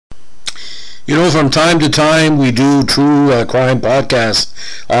From time to time, we do true crime podcasts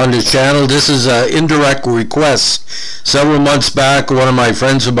on this channel. This is an indirect request. Several months back, one of my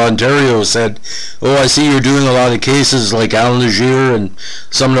friends from Ontario said, "Oh, I see you're doing a lot of cases like Alan Legier and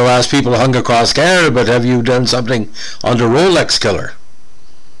some of the last people hung across Canada, but have you done something on the Rolex killer?"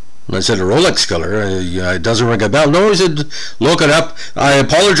 And I said, "A Rolex killer? It doesn't ring a bell." No, he said, "Look it up." I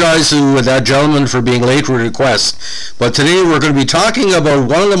apologize to that gentleman for being late with requests, but today we're going to be talking about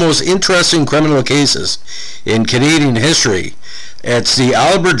one of the most interesting criminal cases in Canadian history. It's the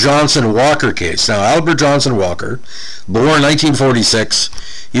Albert Johnson Walker case. Now, Albert Johnson Walker, born 1946,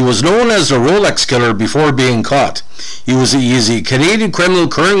 he was known as the Rolex killer before being caught. He is a Canadian criminal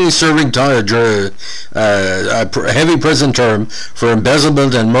currently serving a heavy prison term for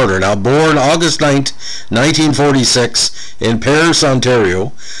embezzlement and murder. Now, born August 9th, 1946 in Paris,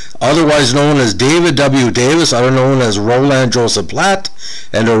 Ontario, otherwise known as David W. Davis, otherwise known as Roland Joseph Platt,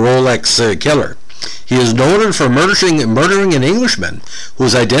 and a Rolex killer. He is noted for murdering an Englishman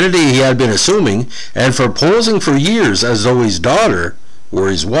whose identity he had been assuming, and for posing for years as though his daughter were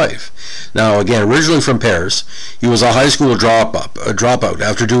his wife. Now, again, originally from Paris, he was a high school dropout.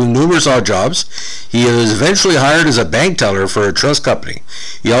 After doing numerous odd jobs, he was eventually hired as a bank teller for a trust company.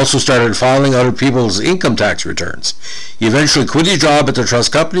 He also started filing other people's income tax returns. He eventually quit his job at the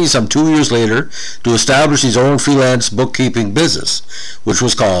trust company some 2 years later to establish his own freelance bookkeeping business, which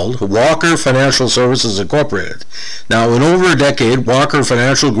was called Walker Financial Services Incorporated. Now, in over a decade, Walker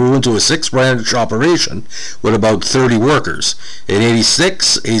Financial grew into a 6-branch operation with about 30 workers. In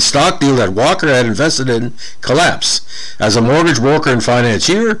 '86, a stock deal that Walker had invested in collapsed. As a mortgage broker and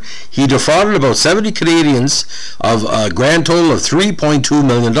financier, he defrauded about 70 Canadians of a grand total of $3.2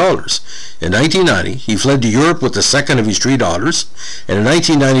 million. In 1990, he fled to Europe with the second of his 3 daughters, and in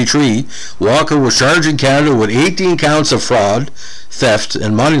 1993, Walker was charged in Canada with 18 counts of fraud, theft,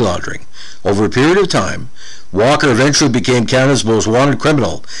 and money laundering. Over a period of time, Walker eventually became Canada's most wanted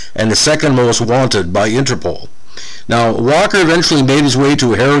criminal and the second most wanted by Interpol. Now, Walker eventually made his way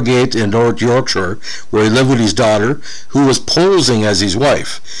to Harrogate in North Yorkshire, where he lived with his daughter, who was posing as his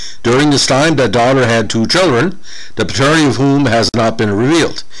wife. During this time, that daughter had 2 children, the paternity of whom has not been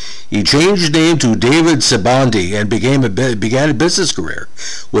revealed. He changed his name to David Sibandi and began a business career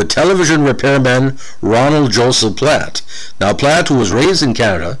with television repairman Ronald Joseph Platt. Now, Platt, who was raised in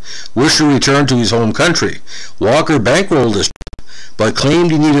Canada, wished to return to his home country. Walker bankrolled this but claimed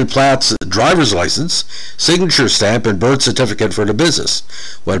he needed Platt's driver's license, signature stamp, and birth certificate for the business.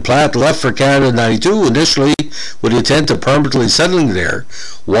 When Platt left for Canada in '92, initially with the intent of permanently settling there,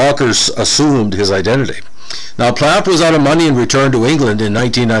 Walker assumed his identity. Now, Platt was out of money and returned to England in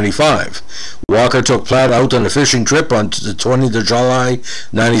 1995. Walker took Platt out on a fishing trip on the 20th of July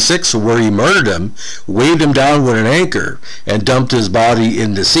 1996, where he murdered him, waved him down with an anchor, and dumped his body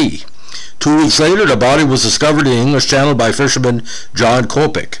in the sea. 2 weeks later, the body was discovered in the English Channel by fisherman John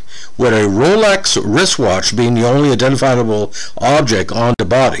Kopic, with a Rolex wristwatch being the only identifiable object on the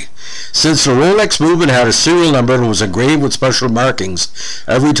body. Since the Rolex movement had a serial number and was engraved with special markings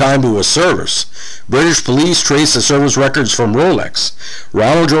every time it was serviced, British police traced the service records from Rolex.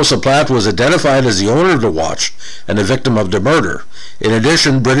 Ronald Joseph Platt was identified as the owner of the watch and the victim of the murder. In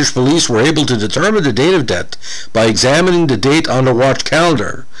addition, British police were able to determine the date of death by examining the date on the watch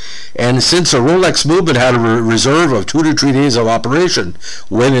calendar. And since the Rolex movement had a reserve of 2 to 3 days of operation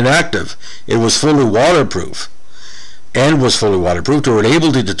when inactive, it was fully waterproof. They were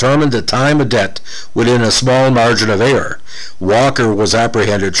able to determine the time of death within a small margin of error. Walker was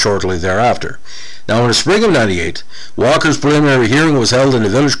apprehended shortly thereafter. Now, in the spring of '98, Walker's preliminary hearing was held in the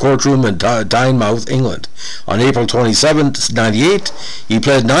village courtroom in Tynemouth, England. On April 27, 1998, he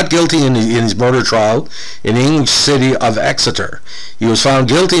pled not guilty in his murder trial in the English city of Exeter. He was found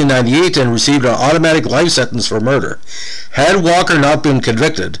guilty in '98 and received an automatic life sentence for murder. Had Walker not been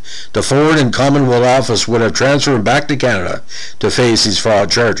convicted, the Foreign and Commonwealth Office would have transferred him back to Canada to face these fraud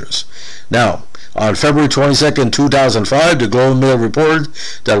charges. Now, on February 22, 2005, the Globe and Mail reported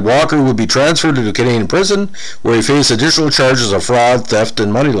that Walker would be transferred to the Canadian prison, where he faced additional charges of fraud, theft,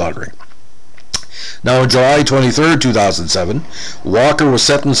 and money laundering. Now, on July 23, 2007, Walker was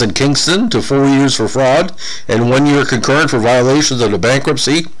sentenced in Kingston to 4 years for fraud and 1 year concurrent for violations of the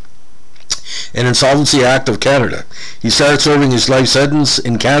Bankruptcy and Insolvency Act of Canada. He started serving his life sentence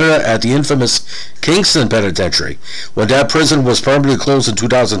in Canada at the infamous Kingston Penitentiary. When that prison was permanently closed in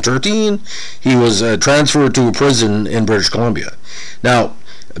 2013, he was transferred to a prison in British Columbia. Now,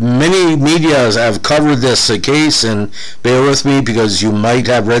 Many media have covered this case, and bear with me because you might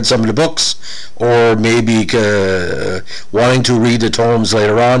have read some of the books or maybe wanting to read the tomes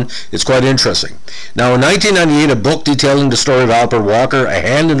later on. It's quite interesting. Now, in 1998, a book detailing the story of Albert Walker, A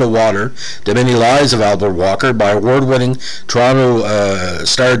Hand in the Water, The Many Lives of Albert Walker, by award-winning Toronto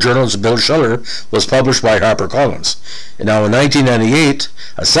Star journalist Bill Schiller, was published by HarperCollins. And now, in 1998,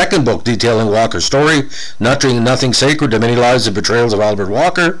 a second book detailing Walker's story, Nothing Sacred, The Many Lives and Betrayals of Albert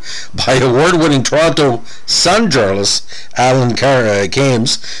Walker, by award-winning Toronto Sun journalist Alan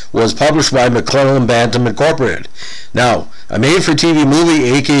Kames, was published by McClellan Bantam Incorporated. Now, a made-for-TV movie,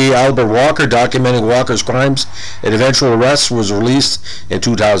 aka Albert Walker, documenting Walker's crimes and eventual arrest, was released in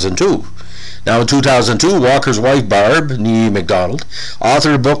 2002. Now, in 2002, Walker's wife, Barb Nee MacDonald,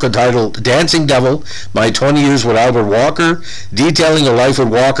 authored a book entitled Dancing Devil, My 20 Years with Albert Walker, detailing a life with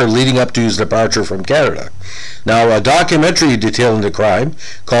Walker leading up to his departure from Canada. Now, a documentary detailing the crime,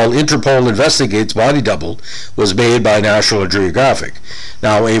 called Interpol Investigates Body Double, was made by National Geographic.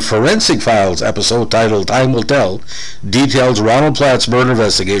 Now, a Forensic Files episode titled Time Will Tell details Ronald Platt's murder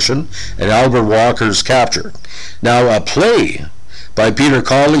investigation and Albert Walker's capture. Now, a play by Peter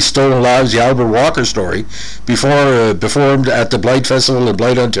Cawley's Stolen Lives, the Albert Walker story, performed at the Blight Festival in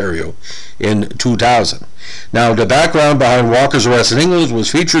Blight, Ontario in 2000. Now, the background behind Walker's arrest in England was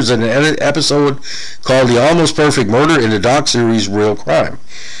featured in an episode called The Almost Perfect Murder in the doc series Real Crime.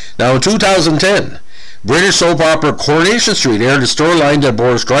 Now, in 2010, British soap opera Coronation Street aired a storyline that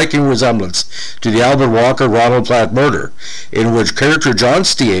bore a striking resemblance to the Albert Walker Ronald Platt murder, in which character John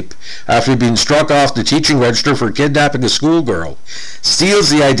Stipe, after being struck off the teaching register for kidnapping a schoolgirl, steals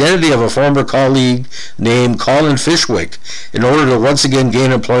the identity of a former colleague named Colin Fishwick in order to once again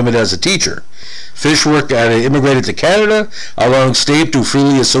gain employment as a teacher. Fishwick had immigrated to Canada, allowing Stipe to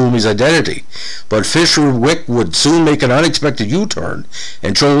freely assume his identity, but Fishwick would soon make an unexpected U-turn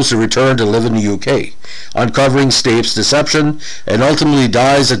and chose to return to live in the UK, uncovering Stipe's deception, and ultimately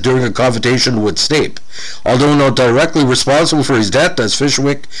dies during a confrontation with Stipe. Although not directly responsible for his death, as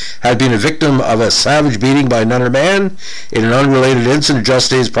Fishwick had been a victim of a savage beating by another man in an unrelated incident just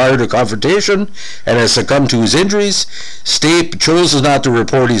days prior to confrontation and has succumbed to his injuries, Stipe chooses not to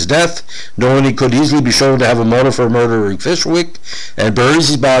report his death, knowing he could easily be shown to have a motive for murdering Fishwick, and buries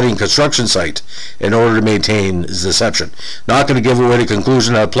his body in construction site in order to maintain his deception. Not going to give away the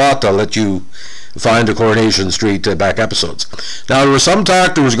conclusion of the plot. I'll let you find the Coronation Street back episodes. Now, there was some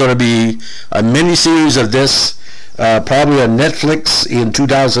talk there was going to be a mini-series of this, probably on Netflix in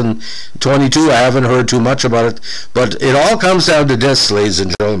 2022. I haven't heard too much about it, but it all comes down to this, ladies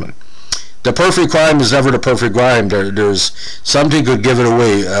and gentlemen. The perfect crime is never the perfect crime. There's something could give it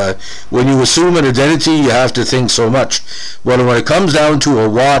away. When you assume an identity, you have to think so much. But when it comes down to a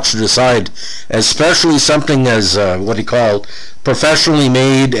watch to decide, especially something as professionally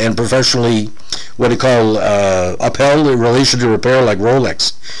made and professionally upheld in relation to repair, like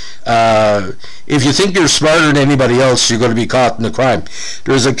Rolex. If you think you're smarter than anybody else, you're going to be caught in the crime.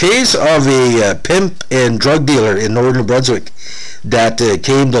 There's a case of a pimp and drug dealer in northern New Brunswick that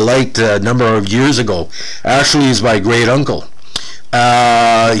came to light a number of years ago. Actually, he's my great uncle.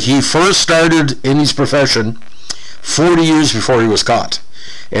 He first started in his profession 40 years before he was caught.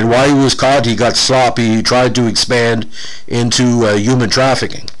 And while he was caught, he got sloppy. He tried to expand into human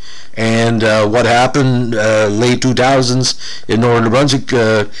trafficking. And what happened late 2000s in northern New Brunswick,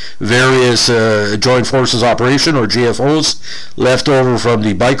 various Joint Forces Operation, or GFOs, left over from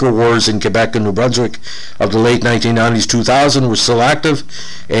the biker wars in Quebec and New Brunswick of the late 1990s, 2000, were still active,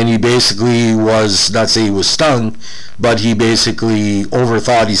 and he basically was, not say he was stung, but he basically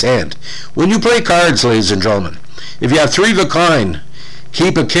overthought his hand. When you play cards, ladies and gentlemen, if you have three of a kind,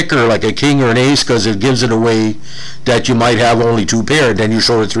 keep a kicker like a king or an ace, because it gives it away that you might have only two pair, and then you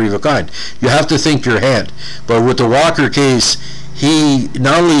show a three of a kind. You have to think your hand. But with the Walker case, he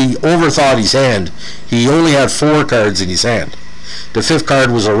not only overthought his hand, he only had 4 cards in his hand. The 5th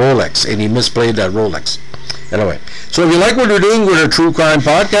card was a Rolex, and he misplayed that Rolex. Anyway, so if you like what we're doing with our True Crime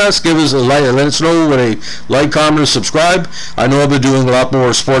podcast, give us a like, let us know with a like, comment, or subscribe. I know I've been doing a lot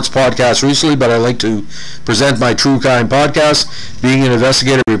more sports podcasts recently, but I like to present my True Crime podcast. Being an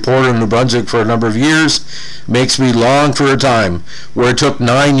investigative reporter in New Brunswick for a number of years makes me long for a time where it took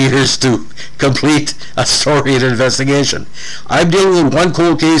 9 years to complete a story and investigation. I'm dealing with one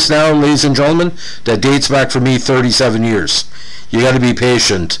cold case now, ladies and gentlemen, that dates back for me 37 years. You got to be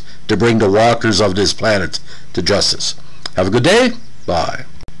patient to bring the walkers of this planet to justice. Have a good day. Bye.